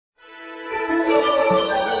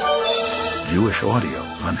Jewish audio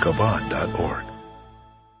on Chabad.org.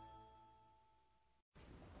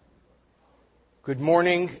 Good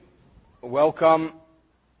morning. Welcome.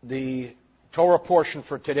 The Torah portion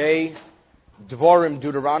for today, Dvorim,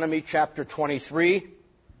 Deuteronomy chapter 23,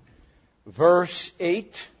 verse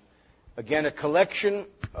 8. Again, a collection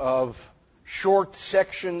of short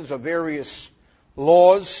sections of various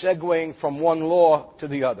laws, segueing from one law to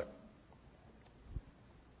the other.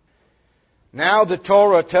 Now the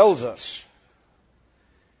Torah tells us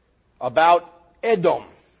about Edom.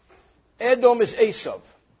 Edom is Esav,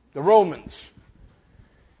 the Romans.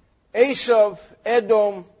 Esav,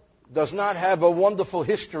 Edom, does not have a wonderful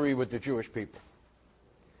history with the Jewish people.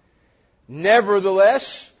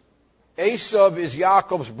 Nevertheless, Esav is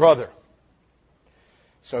Yaakov's brother.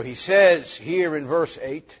 So he says here in verse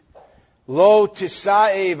 8, Lo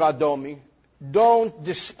tisa'ev Adomi, don't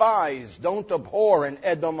despise, don't abhor an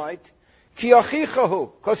Edomite, ki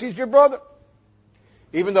achichahu, because he's your brother.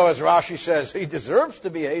 Even though, as Rashi says, he deserves to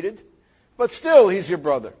be hated, but still he's your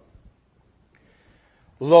brother.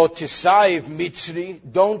 Lo tisa'ev Mitzri,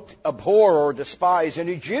 don't abhor or despise an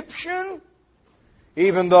Egyptian,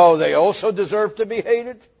 even though they also deserve to be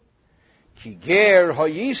hated. Ki ger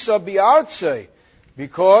hayisa bi'artzei,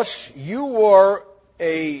 because you were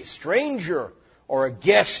a stranger or a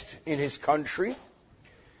guest in his country.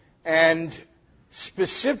 And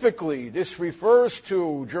specifically, this refers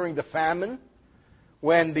to during the famine,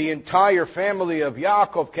 when the entire family of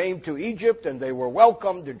Yaakov came to Egypt and they were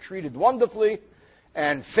welcomed and treated wonderfully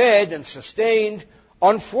and fed and sustained.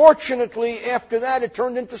 Unfortunately, after that, it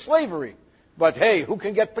turned into slavery. But hey, who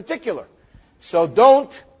can get particular? So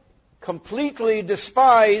don't completely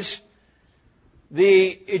despise the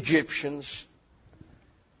Egyptians.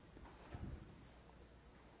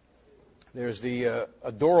 There's the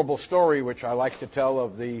adorable story which I like to tell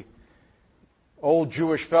of the old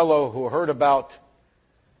Jewish fellow who heard about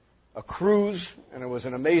a cruise, and it was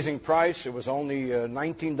an amazing price. It was only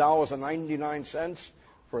 $19.99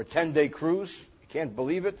 for a 10-day cruise. You can't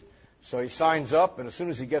believe it. So he signs up, and as soon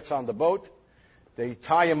as he gets on the boat, they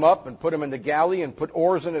tie him up and put him in the galley and put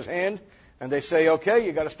oars in his hand, and they say, okay,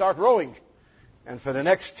 you got to start rowing. And for the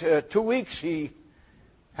next 2 weeks, he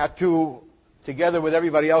had to, together with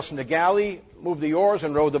everybody else in the galley, move the oars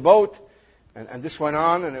and row the boat. And this went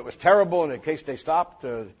on, and it was terrible. And in case they stopped,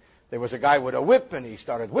 there was a guy with a whip, and he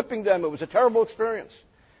started whipping them. It was a terrible experience.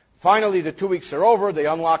 Finally, the 2 weeks are over. They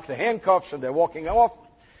unlock the handcuffs, and they're walking off.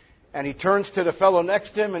 And he turns to the fellow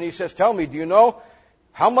next to him, and he says, tell me, do you know,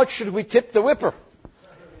 how much should we tip the whipper?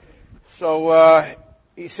 So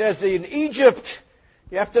he says, in Egypt,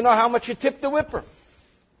 you have to know how much you tip the whipper.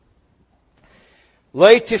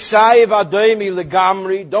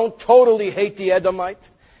 Don't totally hate the Edomite,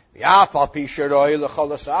 even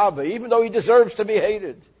though he deserves to be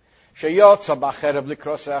hated. When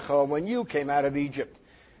you came out of Egypt,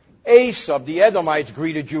 Esav, the Edomites,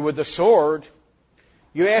 greeted you with a sword.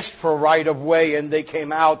 You asked for a right of way, and they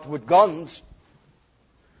came out with guns.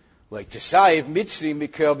 Like Tisaiv, Mitzri,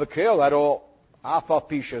 Mikel, Bekel, at all.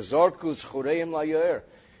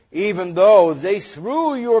 Even though they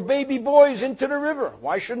threw your baby boys into the river,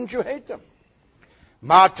 why shouldn't you hate them?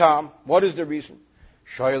 Matam, what is the reason?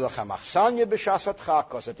 Because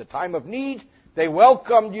at the time of need, they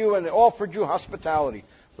welcomed you and offered you hospitality.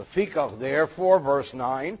 Therefore, verse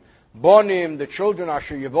 9, Bonim, the children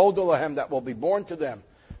asher yivoldu lahem, that will be born to them,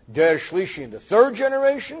 der shlishi, in the third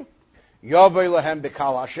generation, Yavei lahem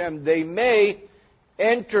b'kal Hashem, they may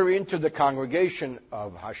enter into the congregation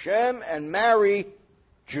of Hashem and marry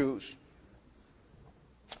Jews.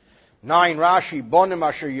 9, Rashi, Bonim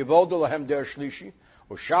asher yivoldu lahem der shlishi,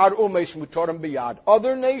 ushar umeis mutorim biyad.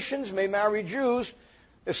 Other nations may marry Jews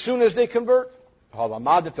as soon as they convert.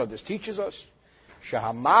 Halamadata, this teaches us,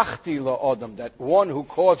 shahamachti la'odam, that one who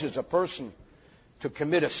causes a person to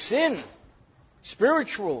commit a sin,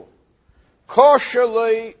 spiritual,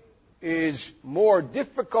 kosherly, is more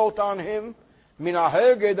difficult on him,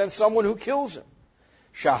 minaherge, than someone who kills him.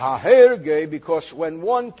 Shahaherge, because when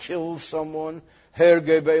one kills someone,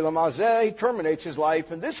 herge be'elam hazeh, he terminates his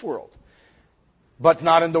life in this world, but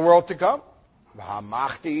not in the world to come.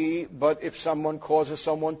 V'hamachti, but if someone causes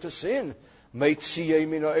someone to sin, meitziyeh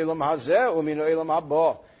mino elam hazeh u'mino elam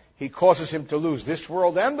haba, he causes him to lose this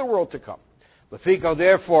world and the world to come. Lefikach,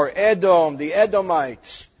 therefore, Edom, the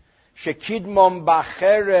Edomites, shekidmom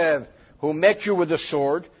bacherev, who met you with a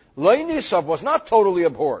sword, Leinisav, was not totally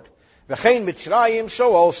abhorred. V'chein Mitzrayim,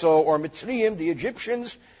 so also, or Mitzrayim, the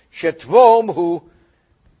Egyptians, Shetvom, who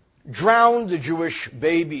drowned the Jewish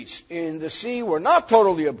babies in the sea, were not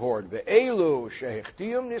totally abhorred. Ve'elu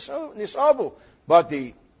shehechtiyum nisabu, but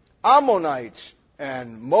the Ammonites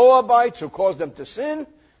and Moabites who caused them to sin,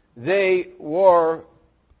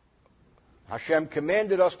 Hashem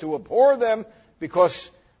commanded us to abhor them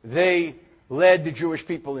because they led the Jewish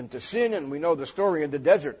people into sin. And we know the story in the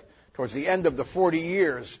desert. Towards the end of the 40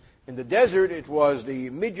 years in the desert, it was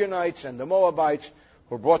the Midianites and the Moabites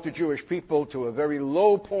who brought the Jewish people to a very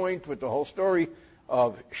low point with the whole story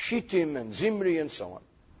of Shittim and Zimri and so on.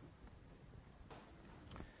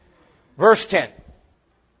 Verse 10.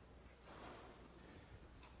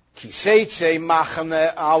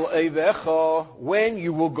 When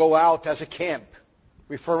you will go out as a camp,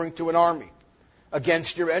 referring to an army,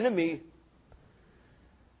 against your enemy,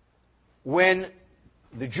 when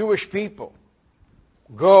the Jewish people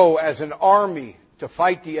go as an army to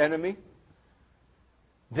fight the enemy,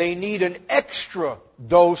 they need an extra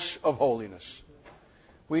dose of holiness.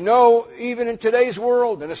 We know even in today's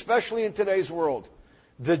world, and especially in today's world,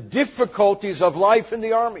 the difficulties of life in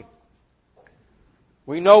the army.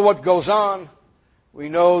 We know what goes on. We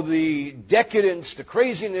know the decadence, the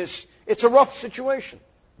craziness. It's a rough situation.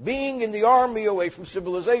 Being in the army, away from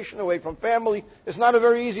civilization, away from family, is not a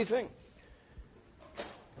very easy thing.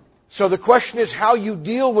 So the question is how you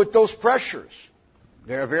deal with those pressures.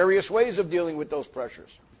 There are various ways of dealing with those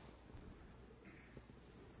pressures.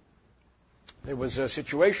 There was a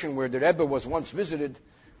situation where the Rebbe was once visited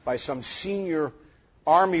by some senior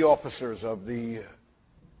army officers of the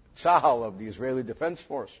Tzahal, of the Israeli Defense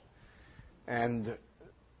Force. And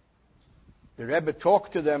the Rebbe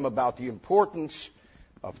talked to them about the importance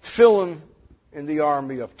of tefillin in the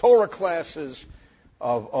army, of Torah classes,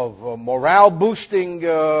 of morale-boosting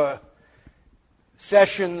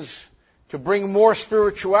sessions to bring more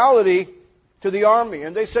spirituality to the army.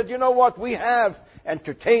 And they said, you know what, we have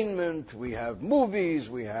entertainment, we have movies,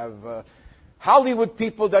 we have Hollywood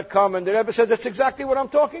people that come. And the Rebbe said, that's exactly what I'm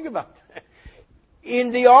talking about.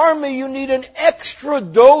 In the army, you need an extra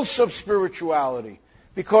dose of spirituality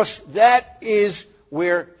because that is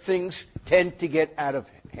where things tend to get out of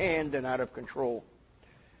hand and out of control.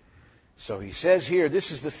 So he says here,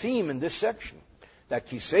 this is the theme in this section, that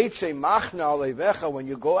Teitzei machna alevecha, when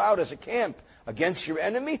you go out as a camp against your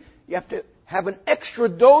enemy, you have to have an extra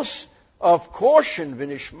dose of caution.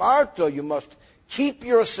 V'nishmarta, you must keep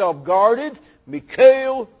yourself guarded,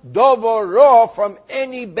 Mikael dover ra, from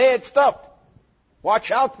any bad stuff.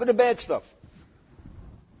 Watch out for the bad stuff.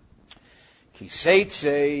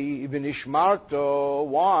 Teitzei v'nishmarta,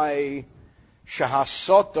 why?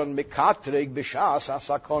 Shahasoton mikatreg b'shas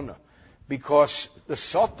asakona. Because the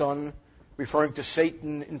Satan, referring to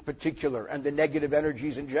Satan in particular, and the negative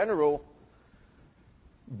energies in general,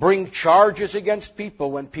 bring charges against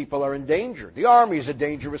people when people are in danger. The army is a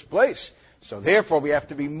dangerous place. So therefore we have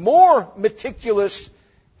to be more meticulous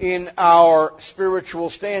in our spiritual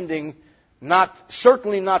standing,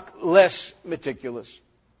 certainly not less meticulous.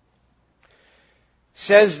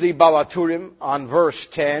 Says the Balaturim on verse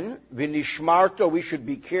 10, V'nishmarta, we should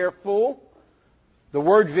be careful. The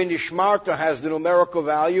word V'nishmarta has the numerical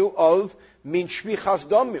value of min shvichas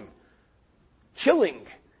damim, killing.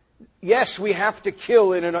 Yes, we have to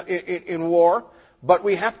kill in war, but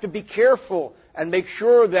we have to be careful and make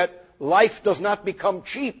sure that life does not become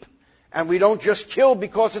cheap, and we don't just kill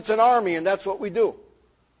because it's an army, and that's what we do,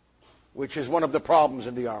 which is one of the problems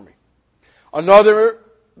in the army. Another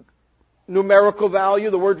numerical value,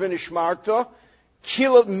 the word V'nishmarta,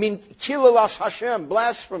 kilalas Hashem,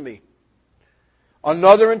 blasphemy.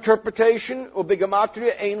 Another interpretation,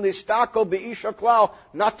 ubigamatria ein listako beisha klal,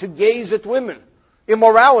 not to gaze at women,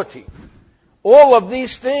 immorality. All of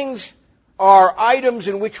these things are items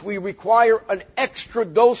in which we require an extra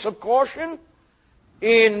dose of caution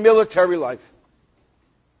in military life.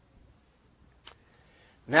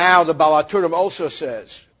 Now the Balaturim also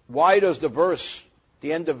says, why does the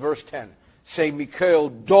end of verse 10, say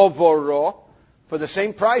Mikael dovoro? For the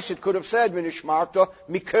same price it could have said V'nishmarta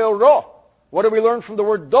Mikael ro. What do we learn from the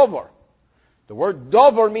word dover? The word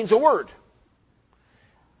dover means a word.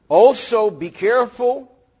 Also, be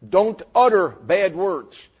careful. Don't utter bad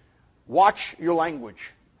words. Watch your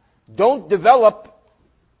language. Don't develop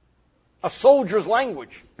a soldier's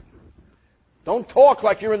language. Don't talk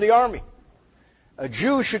like you're in the army. A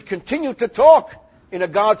Jew should continue to talk in a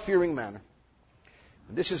God-fearing manner.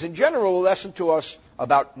 And this is in general a lesson to us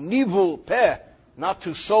about nivul peh, not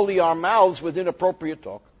to sully our mouths with inappropriate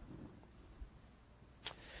talk.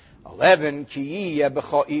 11, ki yeh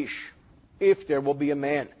b'cha ish, if there will be a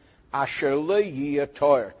man, asher lo yeh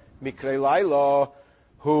toir, mikrei laila,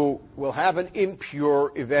 who will have an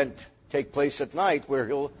impure event take place at night where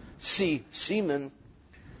he'll see semen,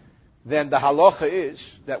 then the halacha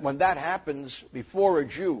is that when that happens before a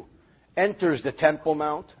Jew enters the Temple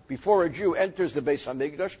Mount, before a Jew enters the Beis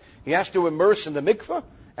Hamikdash, he has to immerse in the mikveh,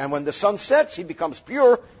 and when the sun sets, he becomes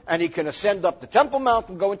pure, and he can ascend up the Temple Mount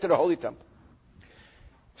and go into the Holy Temple.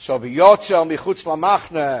 So v'yotzel michutz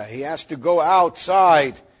lamachna, he has to go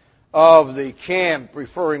outside of the camp,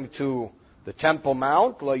 referring to the Temple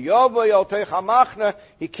Mount. Lo yavo yotech hamachna,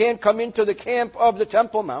 he can't come into the camp of the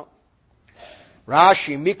Temple Mount.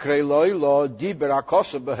 Rashi mikre loy lo diber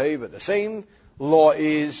akosa beheva. The same law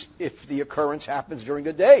is if the occurrence happens during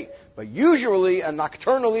the day, but usually a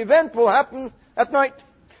nocturnal event will happen at night.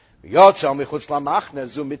 This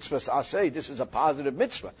is a positive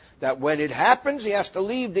mitzvah, that when it happens, he has to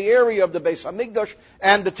leave the area of the Beis Hamikdash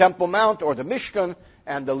and the Temple Mount, or the Mishkan,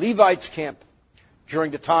 and the Levites' camp,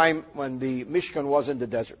 during the time when the Mishkan was in the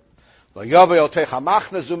desert.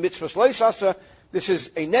 This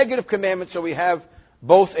is a negative commandment, so we have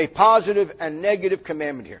both a positive and negative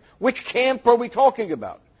commandment here. Which camp are we talking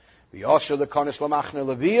about? In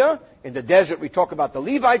the desert, we talk about the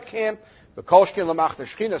Levite camp.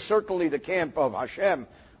 Certainly the camp of Hashem,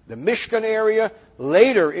 the Mishkan area.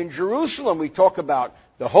 Later in Jerusalem, we talk about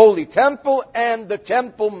the Holy Temple and the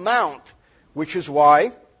Temple Mount, which is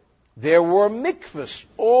why there were mikvahs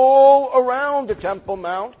all around the Temple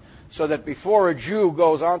Mount, so that before a Jew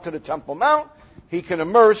goes onto the Temple Mount, he can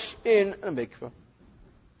immerse in a mikvah.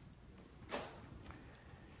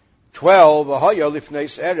 12.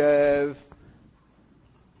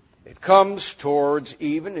 It comes towards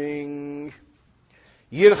evening.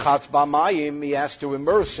 Yirchatz b'mayim, he has to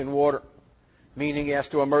immerse in water, meaning he has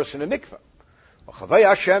to immerse in a mikveh.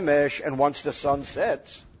 And once the sun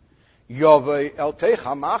sets, Yovei el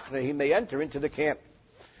techa machne, he may enter into the camp.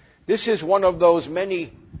 This is one of those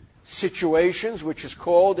many situations which is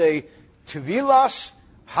called a tevilas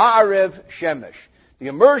ha'arev shemesh. The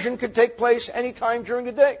immersion could take place any time during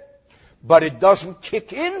the day, but it doesn't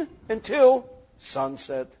kick in until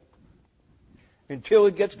sunset, until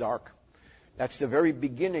it gets dark. That's the very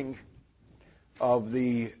beginning of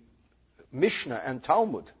the Mishnah and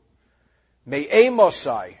Talmud.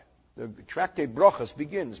 Me'emosai, the tractate Brochas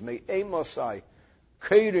begins, Me'emosai,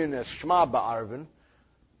 Keirin es Shema ba'arvin.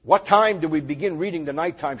 What time do we begin reading the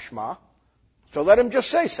nighttime Shema? So let him just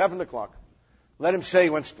say 7 o'clock. Let him say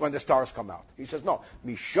when the stars come out. He says, no.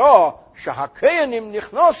 Misha shahakeyanim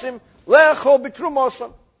nichnosim le'echol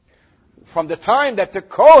b'trumosam. From the time that the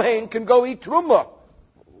Kohen can go eat truma.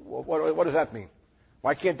 What does that mean?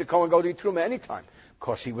 Why can't the Kohen go to eat truma anytime?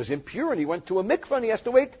 Because he was impure and he went to a mikveh and he has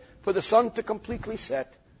to wait for the sun to completely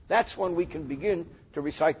set. That's when we can begin to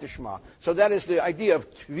recite the Shema. So that is the idea of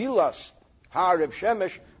tvilas ha'arev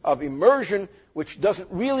shemesh, of immersion, which doesn't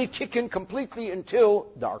really kick in completely until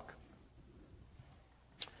dark.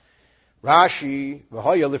 Rashi,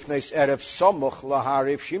 v'hoya lifneis erev somuch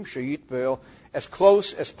laharev shimsha yitvel, as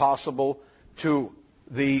close as possible to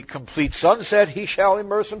the complete sunset, he shall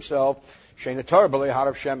immerse himself. Sheinatar b'lei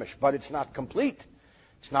harav shemesh, but it's not complete.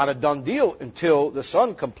 It's not a done deal until the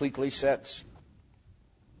sun completely sets,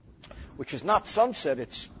 which is not sunset.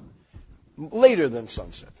 It's later than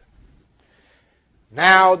sunset.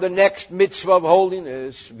 Now the next mitzvah of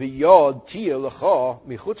holiness, v'yod tiyeh lecha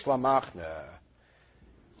michutz lamachna,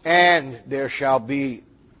 and there shall be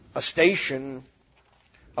a station,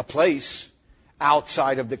 a place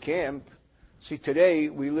outside of the camp. See, today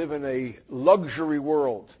we live in a luxury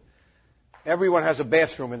world. Everyone has a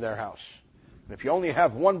bathroom in their house. And if you only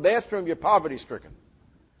have one bathroom, you're poverty-stricken.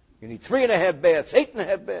 You need 3.5 baths,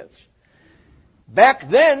 8.5 baths. Back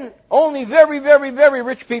then, only very, very, very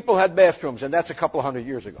rich people had bathrooms, and that's a couple 100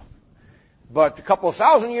 years ago. But a couple of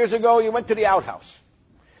 1,000 years ago, you went to the outhouse.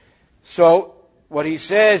 So what he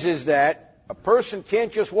says is that a person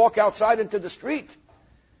can't just walk outside into the street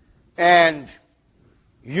and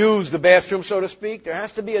use the bathroom, so to speak. There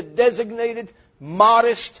has to be a designated,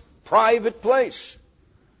 modest, private place.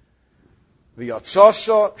 And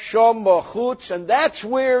that's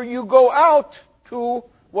where you go out to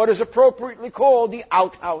what is appropriately called the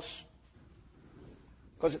outhouse,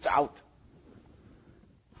 because it's out.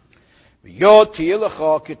 As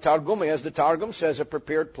the Targum says, a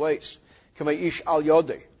prepared place. In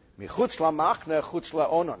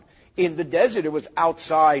the desert, it was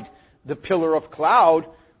outside the pillar of cloud,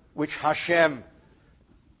 which Hashem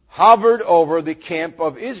hovered over the camp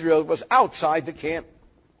of Israel. It was outside the camp.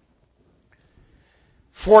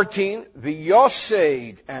 14,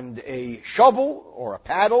 v'yosed, and a shovel or a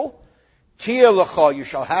paddle. Tiyeh lecha, you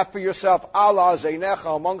shall have for yourself ala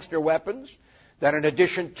zeinecha, amongst your weapons, that in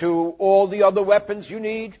addition to all the other weapons you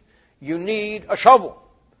need a shovel.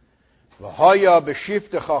 V'haya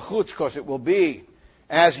b'shiftecha chutz, because it will be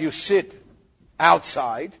as you sit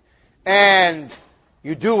outside, and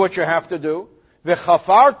You do what you have to do.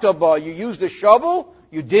 V'chafarta ba, you use the shovel,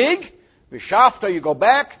 you dig. V'shafta, you go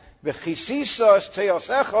back. V'chisisa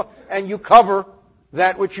teosecha, and you cover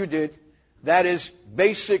that which you did. That is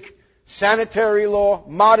basic sanitary law,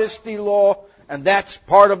 modesty law, and that's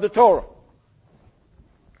part of the Torah.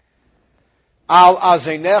 Al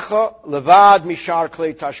azenecha levad mishar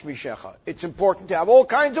klei tashmishecha. It's important to have all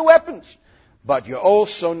kinds of weapons, but you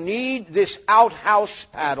also need this outhouse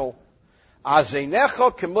paddle.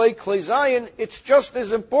 Azenecha kemei klei zayin. It's just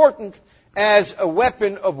as important as a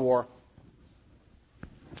weapon of war.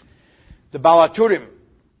 The Baal HaTurim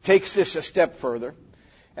takes this a step further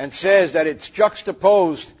and says that it's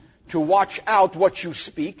juxtaposed to watch out what you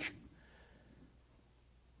speak.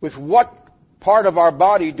 With what part of our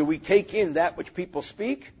body do we take in that which people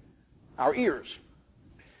speak? Our ears.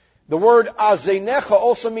 The word azenecha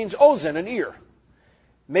also means ozen, an ear.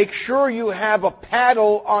 Make sure you have a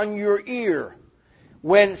paddle on your ear.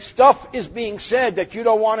 When stuff is being said that you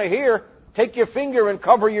don't want to hear, take your finger and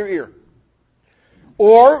cover your ear.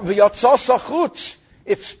 Or v'yatzasa chutz.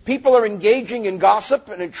 If people are engaging in gossip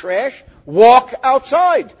and in trash, walk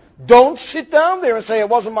outside. Don't sit down there and say, it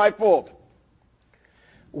wasn't my fault.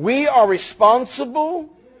 We are responsible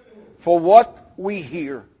for what we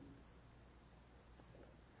hear.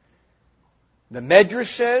 The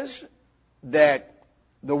Medrash says that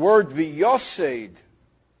the word v'yosed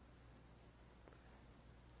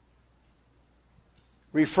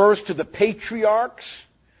refers to the patriarchs,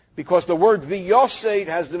 because the word v'yosed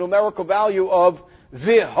has the numerical value of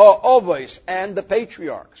v'ha'ovos, and the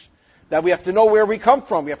patriarchs. That we have to know where we come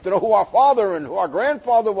from. We have to know who our father and who our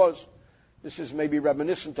grandfather was. This is maybe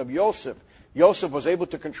reminiscent of Yosef. Yosef was able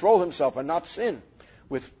to control himself and not sin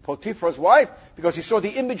with Potiphar's wife because he saw the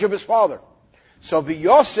image of his father. So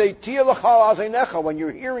v'yosed tia l'chal azenecha. When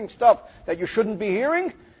you're hearing stuff that you shouldn't be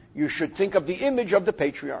hearing, you should think of the image of the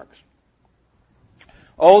patriarchs.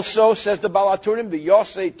 Also, says the Baal HaTurim,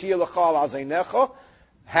 v'yosed tia l'chal azenecha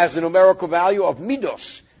has the numerical value of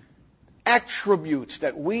midos, attributes,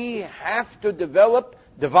 that we have to develop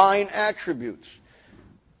divine attributes.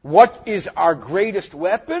 What is our greatest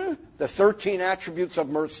weapon? The 13 attributes of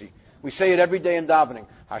mercy. We say it every day in davening.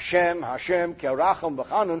 Hashem, Hashem, Keracham,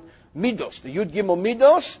 V'chanun, Midos. The Yud Gimel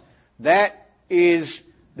Midos, that is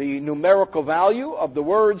the numerical value of the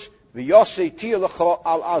words V'yosei tia l'cha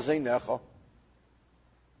al azenecha.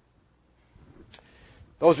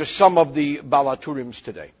 Those are some of the Baal HaTurims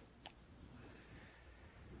today.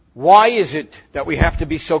 Why is it that we have to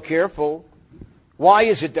be so careful? Why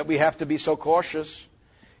is it that we have to be so cautious?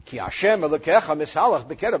 Because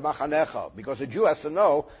a Jew has to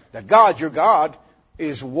know that God, your God,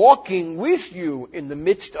 is walking with you in the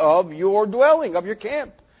midst of your dwelling, of your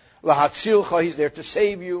camp. He's there to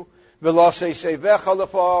save you.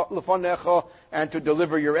 And to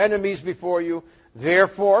deliver your enemies before you.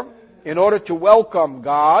 Therefore, in order to welcome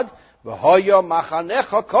God,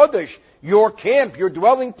 your camp, your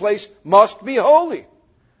dwelling place must be holy.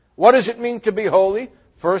 What does it mean to be holy?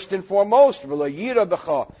 First and foremost,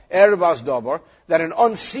 that an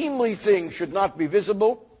unseemly thing should not be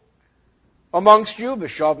visible amongst you,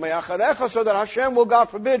 so that Hashem will, God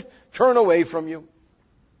forbid, turn away from you.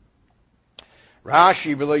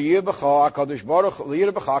 Rashi,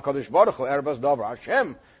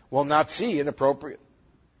 Hashem will not see inappropriate.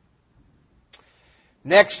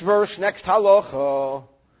 Next verse, next halacha,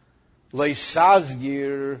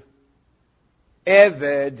 leisazgir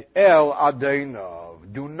eved el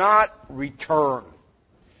adeinav. Do not return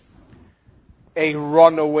a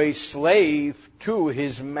runaway slave to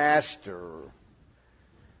his master.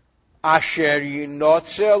 Asher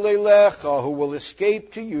yinotze leilecha, who will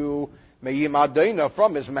escape to you, me'im adeina,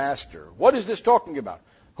 from his master. What is this talking about?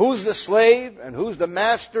 Who's the slave and who's the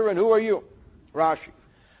master and who are you? Rashi.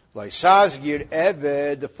 Leisazgir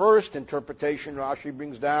eved, the first interpretation Rashi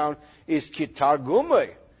brings down is kitargumei.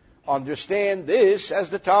 Understand this as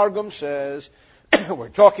the Targum says. We're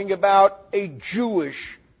talking about a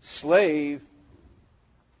Jewish slave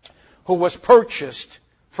who was purchased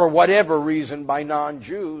for whatever reason by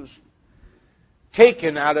non-Jews,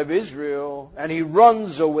 taken out of Israel, and he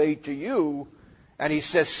runs away to you, and he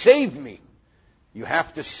says, save me. You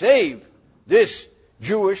have to save this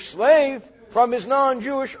Jewish slave from his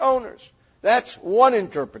non-Jewish owners. That's one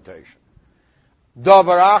interpretation.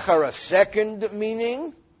 Davar achar, a second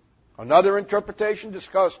meaning, another interpretation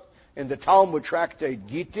discussed in the Talmud tractate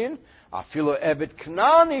Gitin, Afilo Evet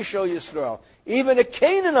Knani Shel Yisrael, even a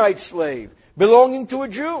Canaanite slave belonging to a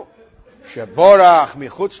Jew, Sheborach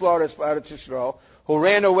Michutz La'aretz Yisrael, who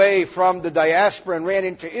ran away from the diaspora and ran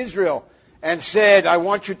into Israel and said, I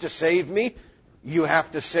want you to save me. You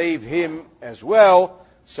have to save him as well.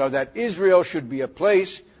 so that Israel should be a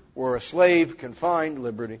place where a slave can find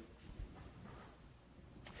liberty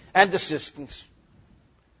and assistance.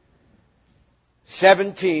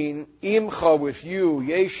 17, Imcha, with you,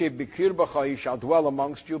 Yeshe b'kirbacha, he shall dwell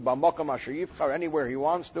amongst you, b'makam asher yivchar, anywhere he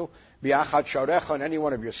wants to, b'achat sharecha, in any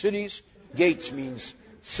one of your cities. Gates means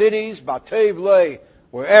cities, b'ateiv lei,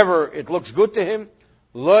 wherever it looks good to him.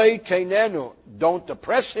 Lei teinenu, don't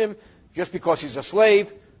oppress him just because he's a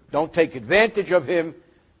slave. Don't take advantage of him.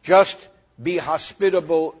 Just be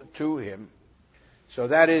hospitable to him. So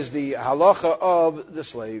that is the halacha of the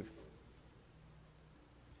slave.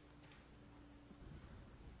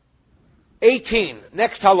 18,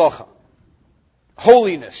 next halacha.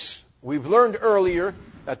 Holiness. We've learned earlier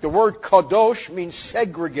that the word kadosh means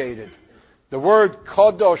segregated. The word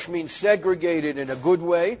kadosh means segregated in a good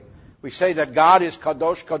way. We say that God is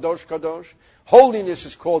kadosh, kadosh, kadosh. Holiness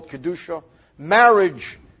is called kedusha.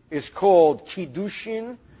 Marriage is called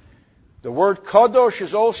kiddushin. The word kadosh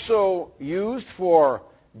is also used for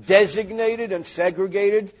designated and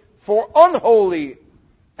segregated for unholy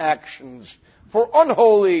actions, for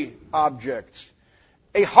unholy objects.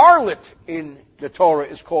 A harlot in the Torah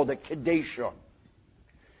is called a kedesha,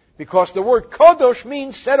 because the word kadosh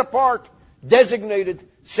means set apart, designated,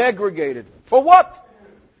 segregated. For what?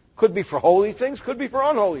 Could be for holy things, could be for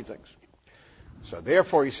unholy things. So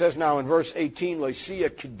therefore, he says now in verse 18, Loisia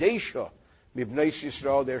kedesha mibnei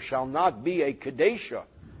Yisrael, there shall not be a kedesha,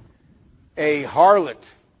 a harlot,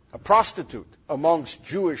 a prostitute amongst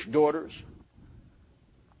Jewish daughters.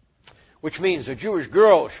 Which means a Jewish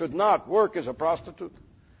girl should not work as a prostitute.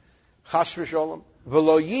 Chas v'sholom.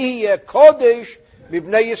 V'lo yihye kodesh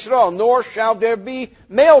mibnei Yisrael, nor shall there be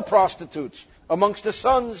male prostitutes amongst the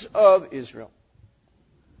sons of Israel.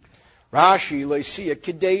 Rashi, Leisia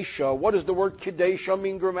Kedesha. What does the word Kedesha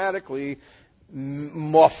mean grammatically?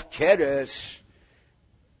 Mofkeres,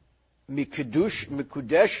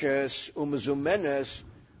 Mikudeshes, Umazumenes,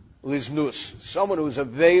 Liznus. Someone who's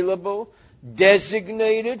available,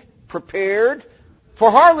 designated, prepared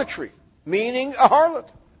for harlotry, meaning a harlot.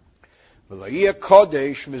 V'la'iyah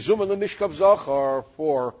Kodesh, Mizuma L'mishkav Zachar,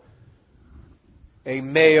 for a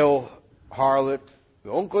male harlot. The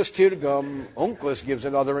Unclus Tirgum, Unclus gives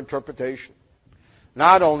another interpretation.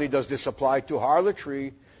 Not only does this apply to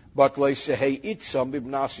harlotry, but Leisehei Itzam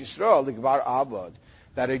Bibnas Yisrael, Ligvar Abad,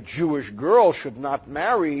 that a Jewish girl should not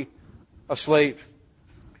marry a slave.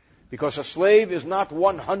 Because a slave is not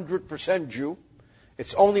 100% Jew.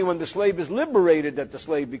 It's only when the slave is liberated that the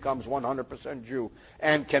slave becomes 100% Jew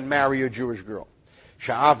and can marry a Jewish girl.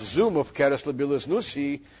 Sha'af Zum of Keres Lebilas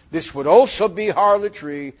Nusi, this would also be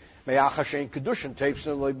harlotry,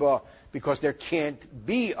 because there can't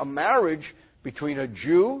be a marriage between a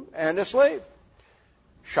Jew and a slave.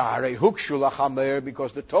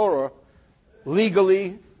 Because the Torah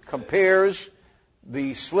legally compares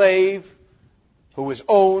the slave who is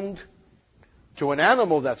owned to an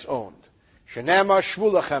animal that's owned.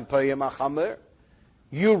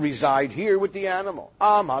 You reside here with the animal.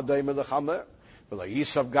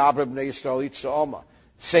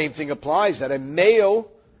 Same thing applies, that a male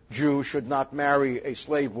Jew should not marry a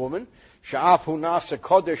slave woman. That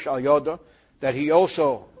he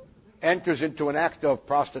also enters into an act of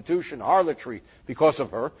prostitution, harlotry, because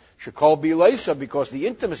of her. Shekol bilesa, because the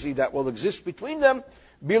intimacy that will exist between them,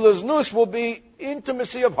 bilaznus, will be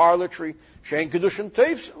intimacy of harlotry. Shein kedushin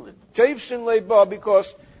teifsin leiba,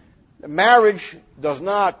 because marriage does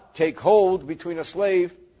not take hold between a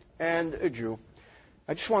slave and a Jew.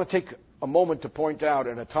 I just want to take a moment to point out,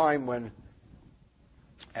 at a time when,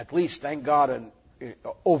 at least, thank God, and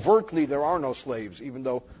overtly there are no slaves, even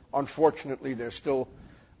though, unfortunately, there's still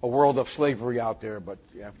a world of slavery out there, but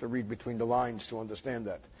you have to read between the lines to understand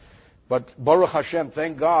that. But Baruch Hashem,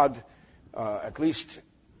 thank God, at least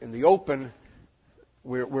in the open,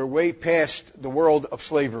 we're way past the world of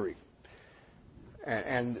slavery.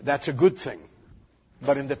 And that's a good thing.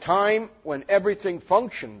 But in the time when everything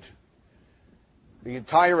functioned, the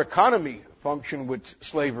entire economy functioned with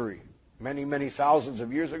slavery, many, many thousands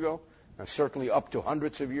of years ago, and certainly up to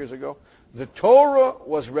hundreds of years ago. The Torah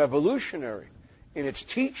was revolutionary in its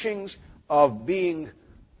teachings of being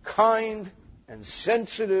kind and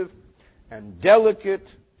sensitive and delicate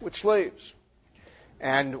with slaves.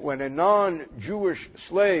 And when a non-Jewish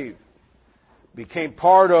slave became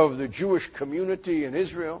part of the Jewish community in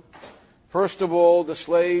Israel, first of all, the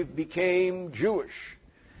slave became Jewish,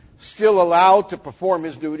 still allowed to perform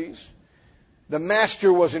his duties. The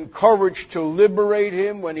master was encouraged to liberate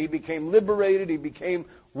him. When he became liberated, he became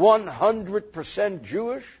 100%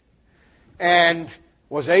 Jewish and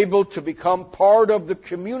was able to become part of the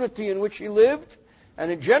community in which he lived and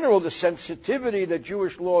in general the sensitivity that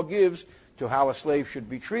Jewish law gives to how a slave should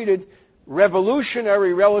be treated,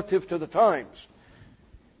 revolutionary relative to the times.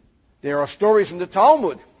 There are stories in the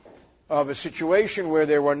Talmud of a situation where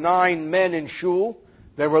there were 9 men in shul.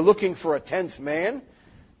 They were looking for a 10th man.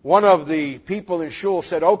 One of the people in shul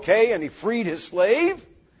said, okay, and he freed his slave.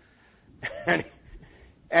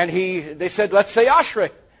 And they said, let's say Ashrei.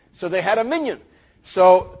 So they had a minyan.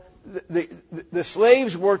 So the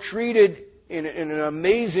slaves were treated in an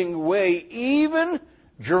amazing way, even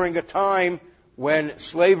during a time when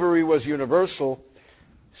slavery was universal.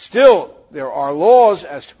 Still, there are laws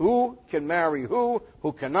as to who can marry who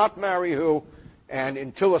cannot marry who, and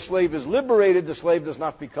until a slave is liberated, the slave does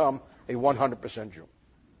not become a 100% Jew.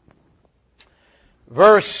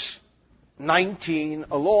 Verse 19,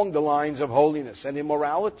 along the lines of holiness and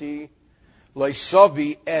immorality,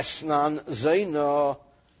 Leisavi esnan zeina,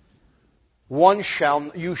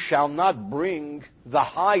 you shall not bring the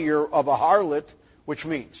hire of a harlot, which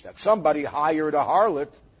means that somebody hired a harlot,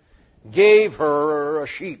 gave her a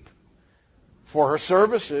sheep for her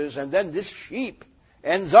services, and then this sheep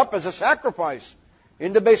ends up as a sacrifice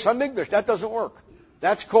in the Beis Hamikdash. That doesn't work.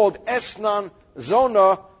 That's called esnan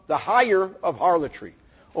zona, the hire of harlotry.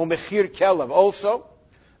 Umechir kelev. Also,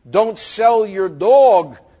 don't sell your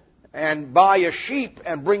dog and buy a sheep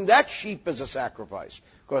and bring that sheep as a sacrifice,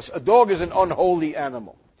 because a dog is an unholy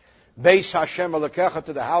animal. Beis Hashem Elokecha,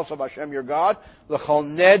 to the house of Hashem your God, l'chol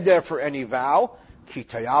neder, for any vow, ki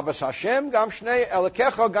tayavas Hashem gam shnei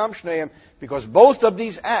Elokecha gam shneim, because both of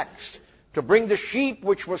these acts, to bring the sheep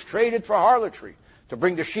which was traded for harlotry, to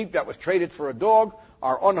bring the sheep that was traded for a dog,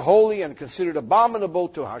 are unholy and considered abominable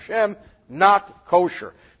to Hashem, not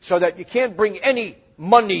kosher. So that you can't bring any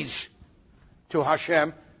monies to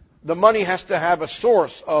Hashem. The money has to have a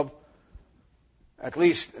source of at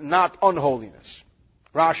least not unholiness.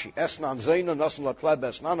 Rashi, esnan zeina nasan lakleb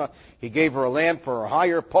esnana, he gave her a lamb for her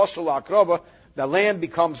hire, posel akrova, the lamb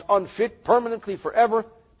becomes unfit permanently forever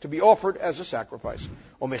to be offered as a sacrifice.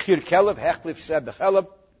 Omechir kelev hechlif seb bechelev,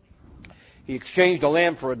 he exchanged a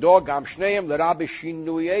lamb for a dog, gam shneim l'Rabbi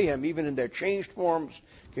shinuyehem, even in their changed forms,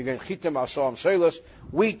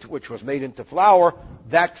 wheat which was made into flour.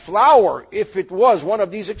 That flour, if it was one of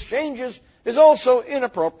these exchanges, is also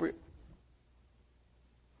inappropriate.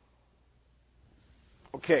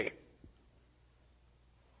 Okay.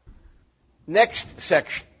 Next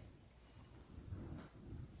section.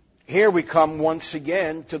 Here we come once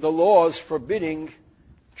again to the laws forbidding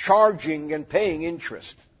charging and paying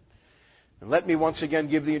interest. And let me once again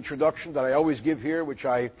give the introduction that I always give here, which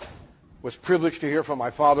I was privileged to hear from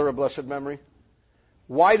my father of blessed memory.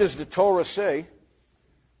 Why does the Torah say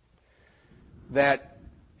that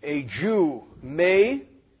a Jew may,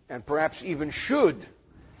 and perhaps even should,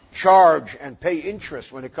 charge and pay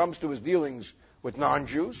interest when it comes to his dealings with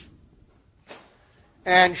non-Jews,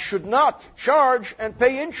 and should not charge and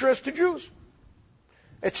pay interest to Jews?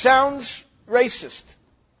 It sounds racist.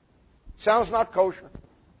 Sounds not kosher.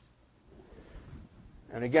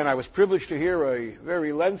 And again, I was privileged to hear a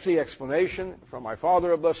very lengthy explanation from my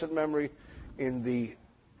father of blessed memory in the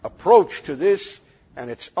approach to this, and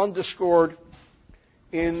it's underscored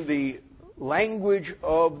in the language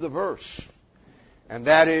of the verse. And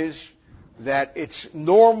that is that it's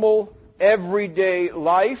normal, everyday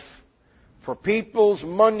life for people's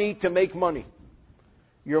money to make money.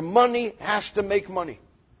 Your money has to make money.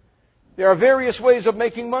 There are various ways of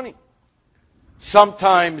making money.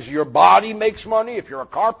 Sometimes your body makes money if you're a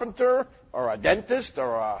carpenter or a dentist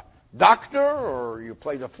or a doctor or you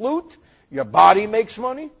play the flute. Your body makes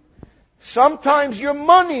money. Sometimes your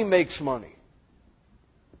money makes money.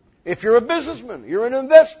 If you're a businessman, you're an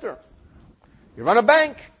investor, you run a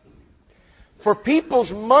bank. For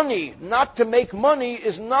people's money not to make money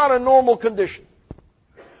is not a normal condition.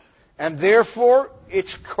 And therefore,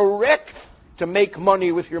 it's correct to make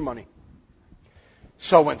money with your money.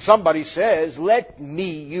 So when somebody says, let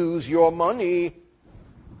me use your money,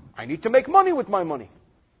 I need to make money with my money.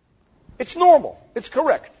 It's normal. It's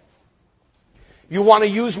correct. You want to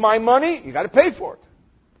use my money? You got to pay for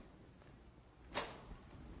it.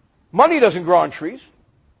 Money doesn't grow on trees.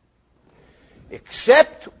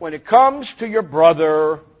 Except when it comes to your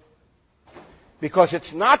brother. Because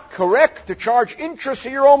it's not correct to charge interest to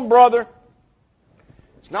your own brother.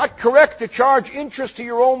 It's not correct to charge interest to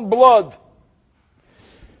your own blood.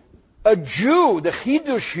 A Jew, the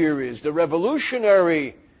chidush here is, the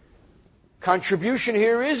revolutionary contribution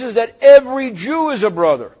here is that every Jew is a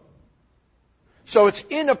brother. So it's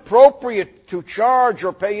inappropriate to charge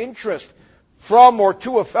or pay interest from or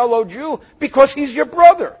to a fellow Jew because he's your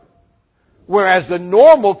brother. Whereas the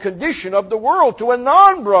normal condition of the world to a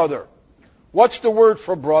non-brother What's the word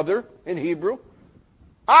for brother in Hebrew?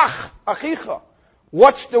 Ach, achicha.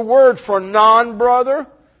 What's the word for non-brother?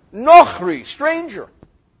 Nochri, stranger.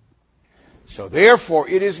 So therefore,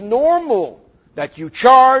 it is normal that you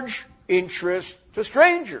charge interest to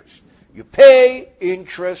strangers. You pay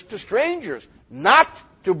interest to strangers, not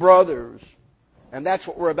to brothers. And that's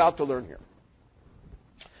what we're about to learn here.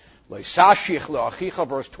 Leisashich le'achicha,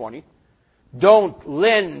 verse 20. Don't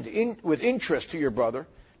lend with interest to your brother.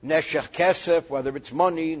 Neshech kesef, whether it's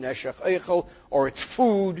money, neshech eichel, or it's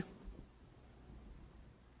food.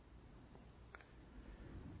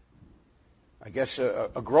 I guess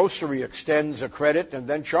a grocery extends a credit and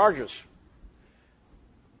then charges.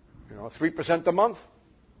 3% a month.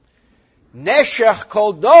 Neshech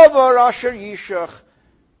kol davar asher yishach.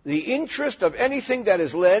 The interest of anything that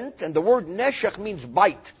is lent, and the word neshech means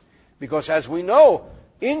bite. Because as we know,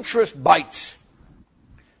 interest bites.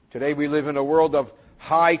 Today we live in a world of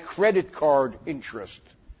high credit card interest.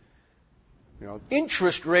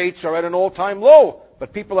 Interest rates are at an all-time low,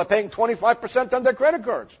 but people are paying 25% on their credit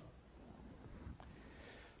cards.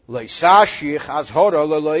 This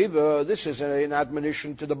is an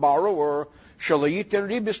admonition to the borrower.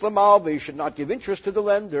 You should not give interest to the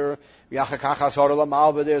lender.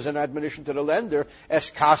 There's an admonition to the lender.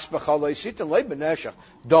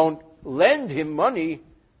 Don't lend him money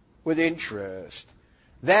with interest.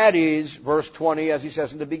 That is, verse 20, as he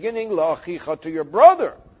says in the beginning, la'achicha, to your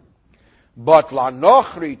brother. But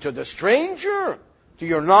la'nochri, to the stranger, to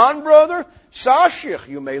your non-brother, sashich,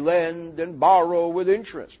 you may lend and borrow with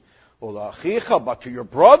interest. La'achicha, but to your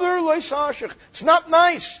brother, le'sashich. It's not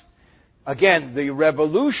nice. Again, the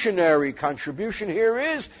revolutionary contribution here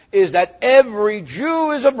is that every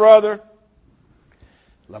Jew is a brother.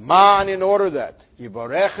 Laman, in order that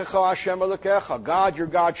Yibarechecha Hashem Elokecha, God your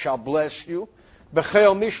God shall bless you.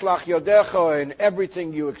 Bechel mishlach yodecha, in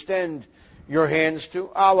everything you extend your hands to.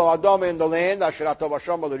 Alo Adama, in the land, Asher atov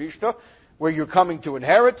Hashem l'rishta, where you're coming to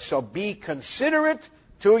inherit. So be considerate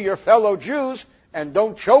to your fellow Jews and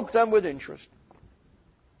don't choke them with interest.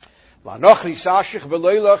 Lanochri sashich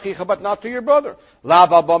v'lo lachicha, but not to your brother.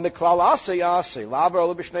 Lava ba miklal aseh aseh, lava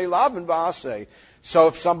elo b'shnei lavin v'aseh. So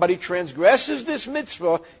if somebody transgresses this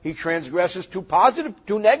mitzvah, he transgresses two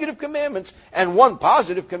negative commandments and one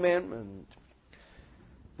positive commandment.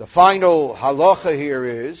 The final halacha here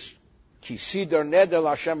is, ki sidar neder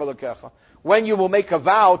l'Hashem Elokecha. When you will make a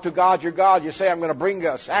vow to God your God, you say, I'm going to bring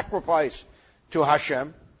a sacrifice to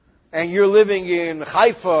Hashem, and you're living in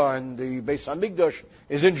Haifa and the Beis Hamikdash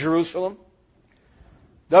is in Jerusalem.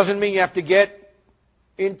 Doesn't mean you have to get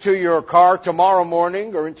into your car tomorrow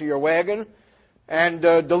morning or into your wagon and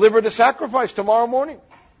deliver the sacrifice tomorrow morning.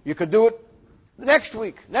 You could do it next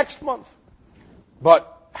week, next month.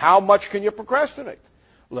 But how much can you procrastinate?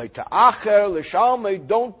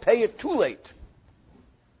 Don't pay it too late.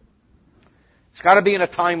 It's got to be in a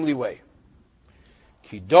timely way.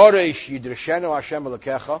 Sooner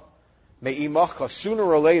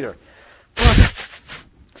or later,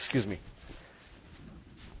 excuse me,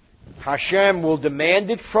 Hashem will demand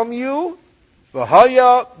it from you,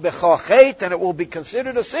 and it will be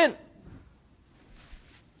considered a sin.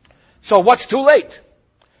 So what's too late?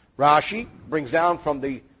 Rashi brings down from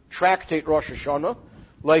the tractate Rosh Hashanah,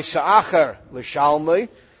 Leisa'acher l'shalmei,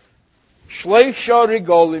 Shleisha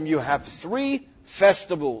Rigolim, you have 3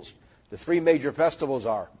 festivals. The 3 major festivals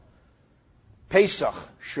are Pesach,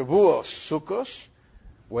 Shavuos, Sukkos,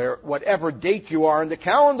 where whatever date you are in the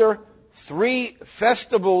calendar, 3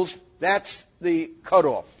 festivals, that's the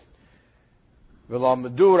cutoff. We learned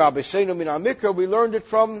it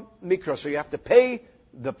from Mikra, so you have to pay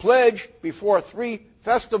the pledge before 3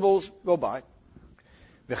 festivals go by.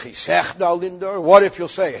 What if you'll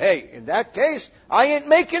say, hey, in that case, I ain't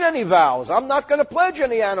making any vows. I'm not going to pledge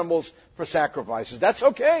any animals for sacrifices. That's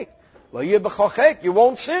okay. You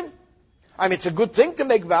won't sin. I mean, it's a good thing to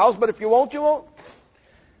make vows, but if you won't, you won't.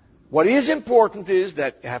 What is important is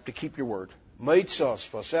that you have to keep your word.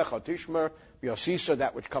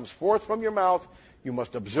 That which comes forth from your mouth, you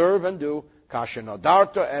must observe and do.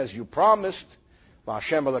 As you promised,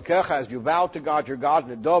 as you vowed to God your God,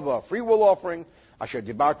 Nedova, a free will offering, which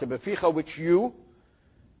you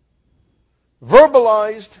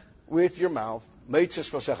verbalized with your mouth.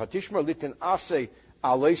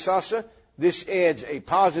 This adds a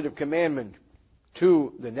positive commandment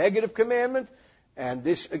to the negative commandment, and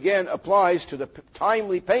this again applies to the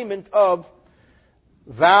timely payment of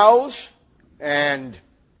vows and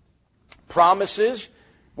promises.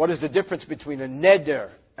 What is the difference between a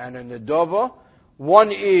neder and a nedova?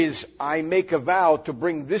 One is, I make a vow to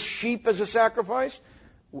bring this sheep as a sacrifice.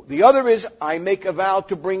 The other is, I make a vow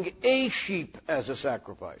to bring a sheep as a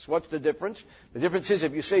sacrifice. What's the difference? The difference is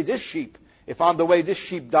if you say this sheep, if on the way this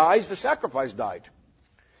sheep dies, the sacrifice died.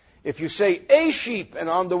 If you say a sheep and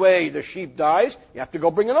on the way the sheep dies, you have to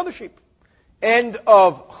go bring another sheep. End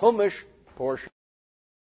of Chumash portion.